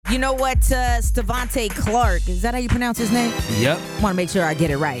You know what, Stevante Clark, is that how you pronounce his name? Yep. I want to make sure I get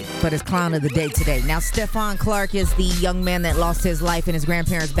it right for this clown of the day today. Now, Stephon Clark is the young man that lost his life in his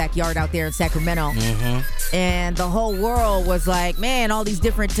grandparents' backyard out there in Sacramento. Mm-hmm. And the whole world was like, man, all these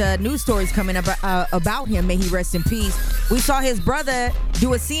different news stories coming up about him. May he rest in peace. We saw his brother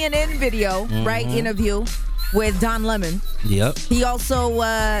do a CNN video, right, interview with Don Lemon. Yep. He also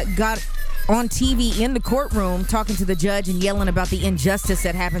got on TV in the courtroom talking to the judge and yelling about the injustice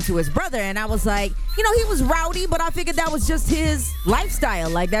that happened to his brother. And I was like, you know, he was rowdy, but I figured that was just his lifestyle.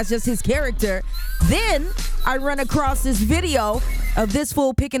 Like, that's just his character. Then I run across this video of this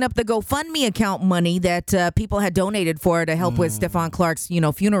fool picking up the GoFundMe account money that people had donated for to help with Stephon Clark's, you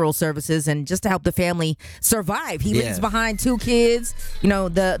know, funeral services and just to help the family survive. He leaves behind 2 kids, you know,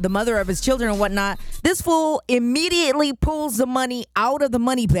 the mother of his children and whatnot. This fool immediately pulls the money out of the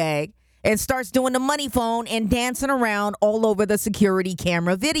money bag and starts doing the money phone and dancing around all over the security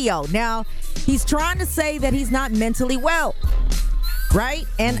camera video. Now, he's trying to say that he's not mentally well, right?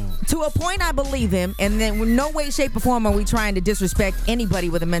 And to a point, I believe him. And then in no way, shape, or form are we trying to disrespect anybody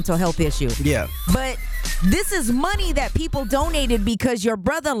with a mental health issue. Yeah. But this is money that people donated because your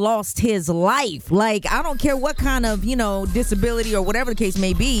brother lost his life. Like, I don't care what kind of, you know, disability or whatever the case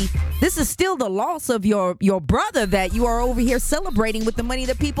may be. This is still the loss of your brother that you are over here celebrating with the money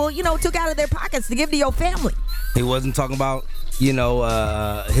that people, you know, took out of their pockets to give to your family. He wasn't talking about, you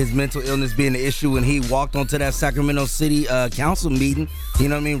know, his mental illness being an issue when he walked onto that Sacramento City council meeting, you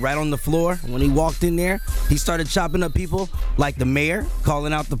know what I mean, right on the floor. When he walked in there, he started chopping up people like the mayor,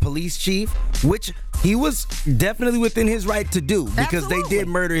 calling out the police chief, which he was definitely within his right to do because they did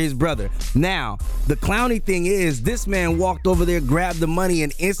murder his brother. Now, the clowny thing is this man walked over there, grabbed the money,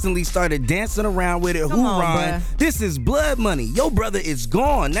 and instantly started dancing around with it. Hoorah. This is blood money. Your brother is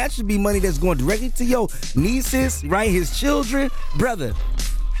gone. That should be money that's going directly to your nieces, right? His children. Brother,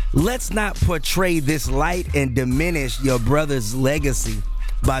 let's not portray this light and diminish your brother's legacy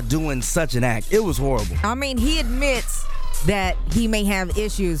by doing such an act. It was horrible. I mean, he admits that he may have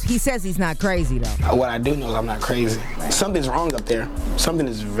issues. He says he's not crazy, though. What I do know is I'm not crazy. Something's wrong up there. Something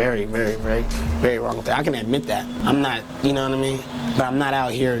is very, very, very, very wrong up there. I can admit that. I'm not, you know what I mean? But I'm not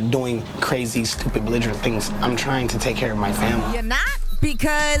out here doing crazy, stupid, belligerent things. I'm trying to take care of my family. You're not?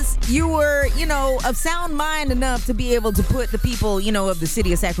 Because you were, you know, of sound mind enough to be able to put the people, you know, of the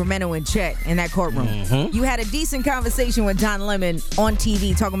city of Sacramento in check in that courtroom. You had a decent conversation with Don Lemon on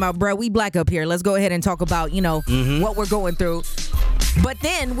TV talking about, bro, we black up here. Let's go ahead and talk about, you know, what we're going through. But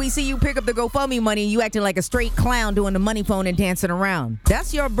then we see you pick up the GoFundMe money and you acting like a straight clown doing the money phone and dancing around.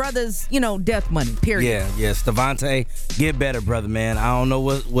 That's your brother's, you know, death money, period. Yeah, Stevante, get better, brother, man. I don't know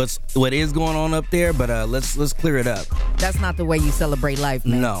what is going on up there, but let's clear it up. That's not the way you celebrate life,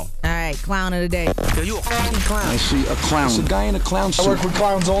 man. No. All right, clown of the day. Yo, you a fucking clown. I see a clown. It's a guy in a clown suit. I work with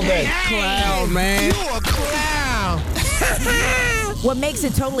clowns all day. Clown, man. You a clown. What makes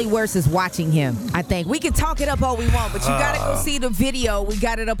it totally worse is watching him, I think. We can talk it up all we want, but you got to go see the video. We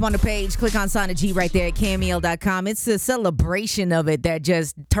got it up on the page. Click on Sana G right there at cameo.com. It's a celebration of it that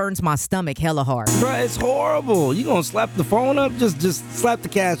just turns my stomach hella hard. Bro, it's horrible. You gonna slap the phone up? Just slap the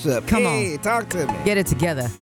cash up. Come on. on. Talk to me. Get it together.